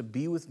sin to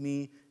be with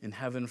me in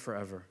heaven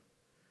forever.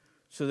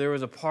 So there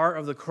was a part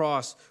of the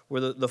cross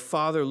where the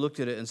Father looked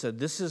at it and said,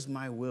 this is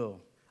my will.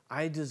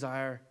 I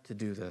desire to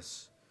do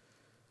this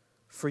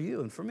for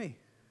you and for me.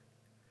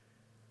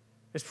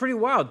 It's pretty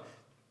wild.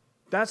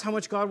 That's how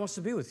much God wants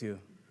to be with you.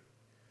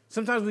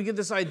 Sometimes we get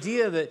this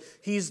idea that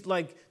he's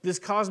like this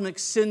cosmic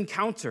sin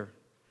counter,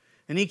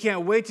 and he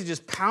can't wait to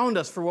just pound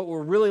us for what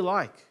we're really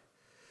like.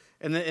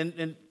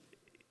 And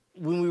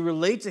when we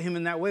relate to him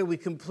in that way, we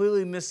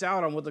completely miss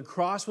out on what the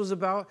cross was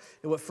about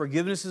and what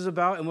forgiveness is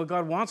about and what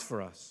God wants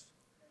for us.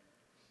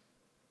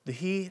 That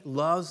he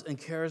loves and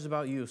cares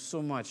about you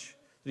so much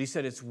that he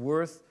said, it's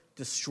worth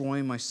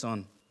destroying my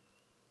son.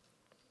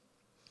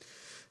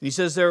 And he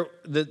says there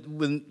that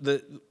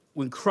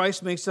when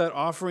Christ makes that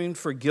offering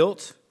for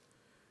guilt,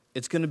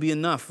 it's going to be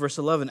enough. Verse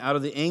 11, out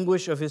of the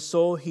anguish of his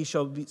soul he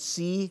shall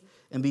see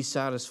and be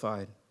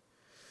satisfied.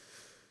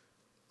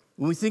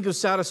 When we think of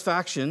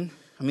satisfaction,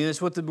 I mean,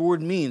 that's what the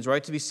word means,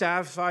 right? To be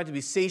satisfied, to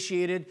be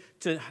satiated,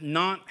 to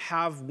not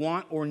have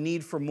want or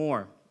need for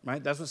more,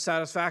 right? That's what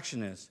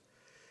satisfaction is.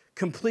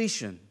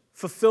 Completion,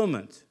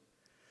 fulfillment.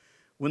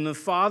 When the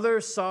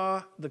Father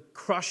saw the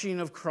crushing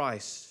of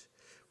Christ,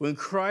 when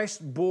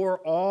Christ bore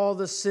all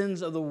the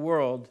sins of the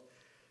world,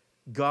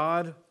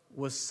 God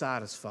was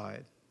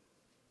satisfied.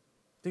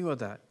 Think about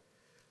that.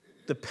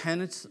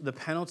 The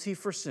penalty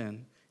for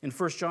sin, in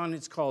 1 John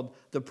it's called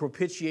the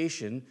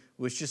propitiation,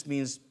 which just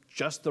means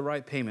just the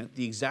right payment,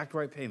 the exact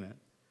right payment.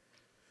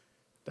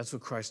 That's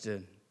what Christ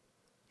did.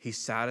 He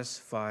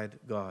satisfied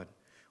God.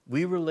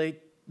 We relate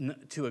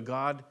to a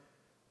God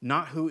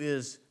not who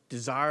is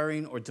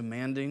desiring or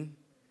demanding.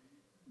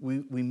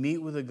 We meet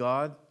with a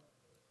God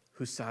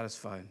who's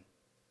satisfied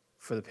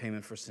for the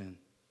payment for sin.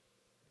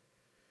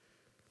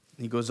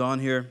 He goes on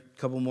here, a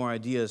couple more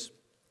ideas.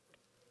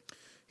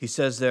 He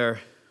says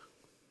there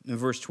in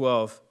verse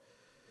 12,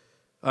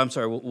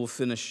 we'll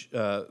finish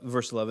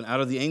verse 11.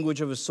 Out of the anguish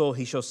of his soul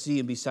he shall see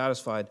and be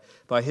satisfied.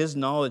 By his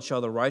knowledge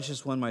shall the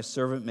righteous one, my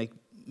servant, make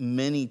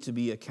many to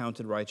be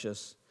accounted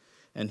righteous,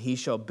 and he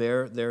shall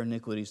bear their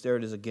iniquities. There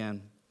it is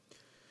again.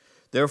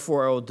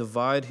 Therefore I will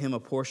divide him a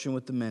portion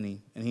with the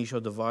many, and he shall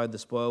divide the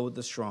spoil with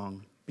the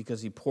strong,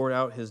 because he poured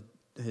out his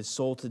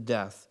soul to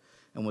death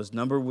and was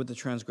numbered with the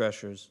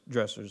transgressors,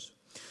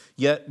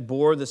 yet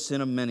bore the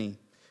sin of many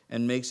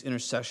and makes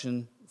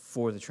intercession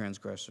for the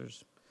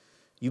transgressors.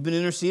 You've been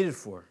interceded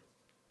for.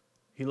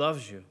 He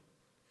loves you.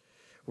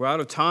 We're out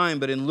of time,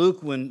 but in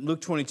Luke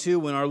 22,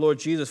 when our Lord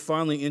Jesus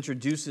finally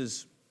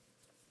introduces,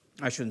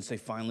 I shouldn't say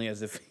finally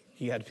as if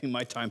he had to be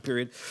my time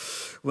period,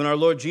 when our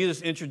Lord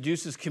Jesus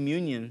introduces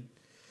communion,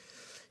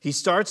 he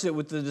starts it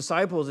with the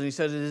disciples and he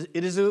says,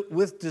 it is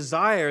with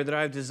desire that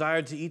I have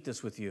desired to eat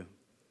this with you.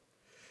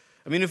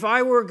 I mean, if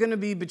I were going to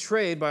be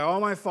betrayed by all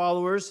my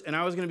followers and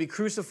I was going to be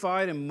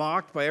crucified and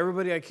mocked by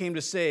everybody I came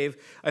to save,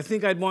 I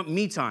think I'd want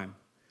me time.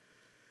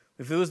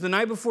 If it was the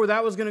night before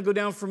that was going to go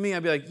down for me,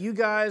 I'd be like, you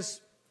guys,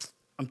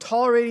 I'm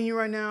tolerating you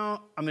right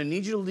now. I'm going to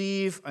need you to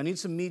leave. I need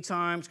some me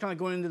time. It's kind of like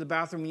going into the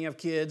bathroom when you have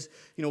kids,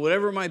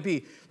 whatever it might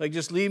be. Like,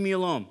 just leave me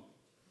alone.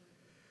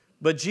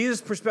 But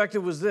Jesus'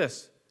 perspective was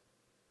this.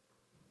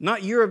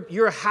 Not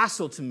you're a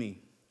hassle to me.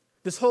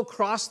 This whole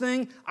cross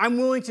thing, I'm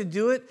willing to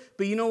do it,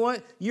 but you know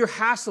what? You're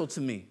hassle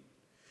to me.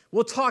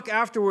 We'll talk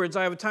afterwards.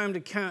 I have time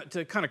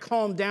to kind of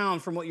calm down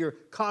from what you're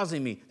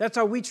causing me. That's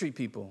how we treat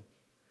people.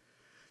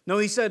 No,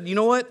 he said, you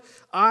know what?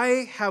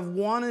 I have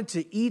wanted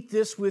to eat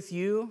this with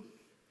you,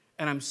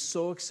 and I'm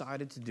so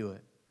excited to do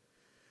it.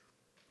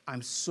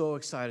 I'm so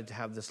excited to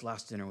have this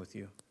last dinner with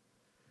you.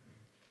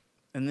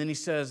 And then he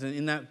says, and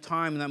in that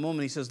time, in that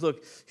moment, he says,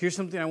 look, here's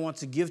something I want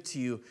to give to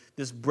you,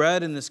 this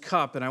bread and this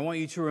cup, and I want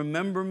you to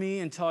remember me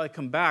until I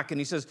come back.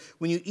 And he says,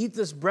 when you eat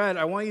this bread,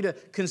 I want you to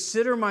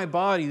consider my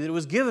body, that it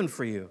was given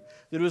for you,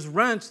 that it was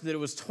rent, that it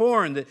was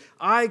torn, that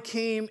I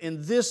came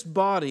in this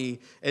body,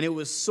 and it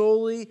was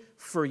solely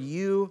for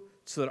you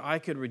so that I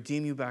could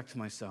redeem you back to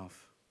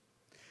myself.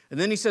 And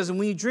then he says, and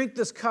when you drink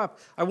this cup,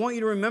 I want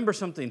you to remember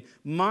something.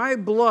 My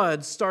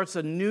blood starts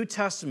a new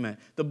testament.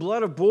 The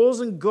blood of bulls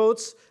and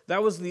goats,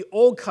 that was the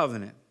old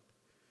covenant.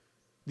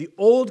 The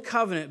old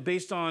covenant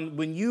based on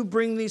when you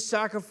bring these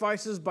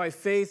sacrifices by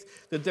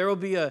faith, that there will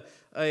be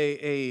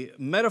a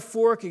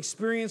metaphoric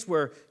experience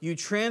where you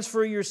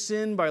transfer your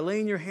sin by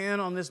laying your hand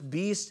on this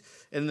beast,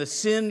 and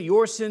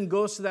your sin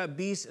goes to that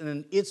beast, and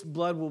then its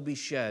blood will be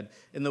shed.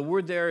 And the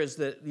word there is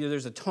that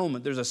there's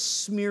atonement. There's a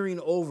smearing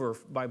over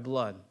by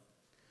blood.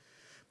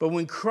 But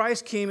when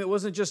Christ came, it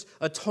wasn't just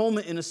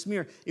atonement in a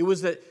smear. It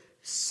was that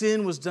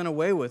sin was done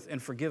away with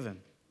and forgiven.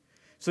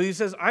 So he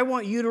says, I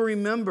want you to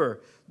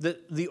remember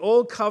that the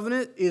old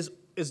covenant is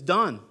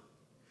done.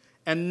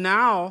 And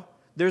now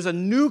there's a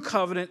new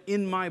covenant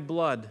in my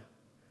blood,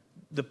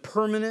 the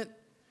permanent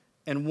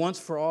and once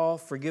for all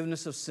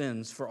forgiveness of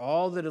sins for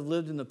all that have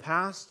lived in the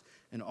past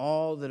and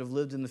all that have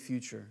lived in the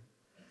future.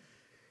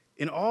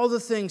 In all the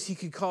things he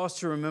could call us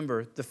to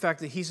remember, the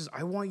fact that he says,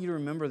 I want you to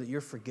remember that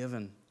you're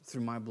forgiven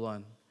through my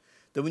blood.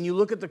 That when you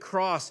look at the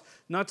cross,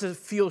 not to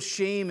feel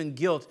shame and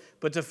guilt,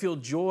 but to feel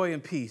joy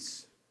and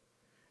peace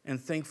and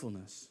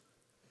thankfulness.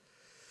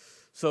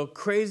 So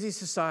crazy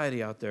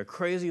society out there,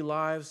 crazy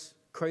lives,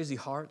 crazy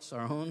hearts,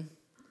 our own.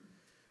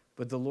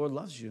 But the Lord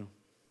loves you.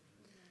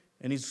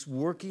 And he's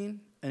working,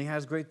 and he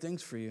has great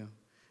things for you.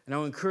 And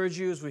I'll encourage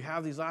you as we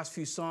have these last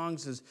few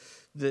songs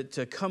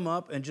to come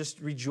up and just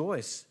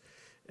rejoice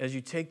as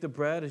you take the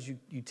bread, as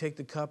you take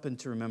the cup, and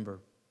to remember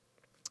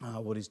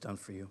what he's done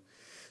for you.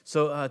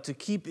 So to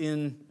keep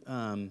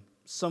in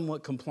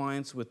somewhat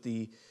compliance with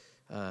the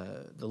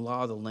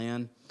law of the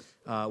land,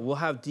 we'll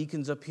have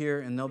deacons up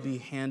here, and they'll be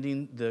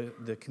handing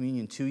the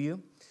communion to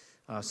you.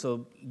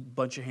 So a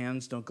bunch of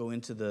hands don't go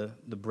into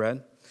the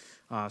bread.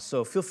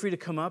 So feel free to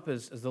come up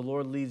as the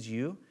Lord leads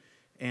you,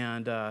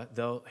 and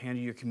they'll hand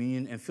you your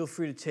communion. And feel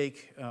free to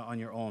take on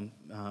your own.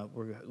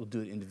 We'll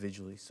do it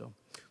individually. So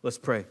let's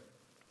pray.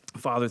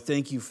 Father,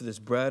 thank you for this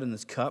bread and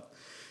this cup.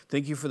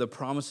 Thank you for the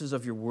promises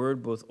of your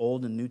word, both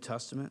Old and New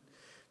Testament.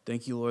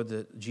 Thank you, Lord,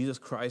 that Jesus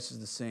Christ is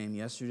the same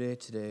yesterday,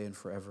 today, and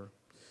forever.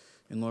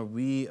 And Lord,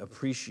 we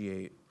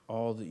appreciate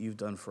all that you've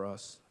done for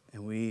us.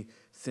 And we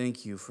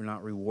thank you for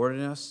not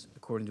rewarding us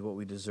according to what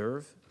we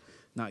deserve,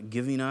 not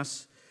giving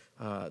us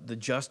the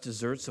just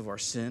deserts of our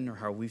sin or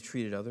how we've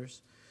treated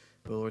others.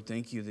 But Lord,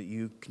 thank you that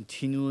you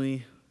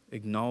continually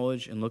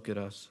acknowledge and look at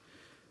us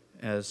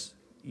as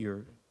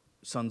your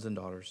sons and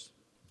daughters.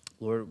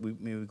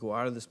 Lord, may we go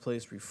out of this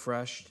place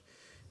refreshed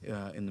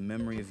in the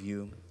memory of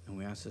you. And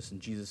we ask this in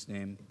Jesus'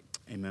 name.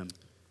 Amen.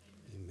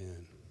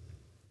 Amen.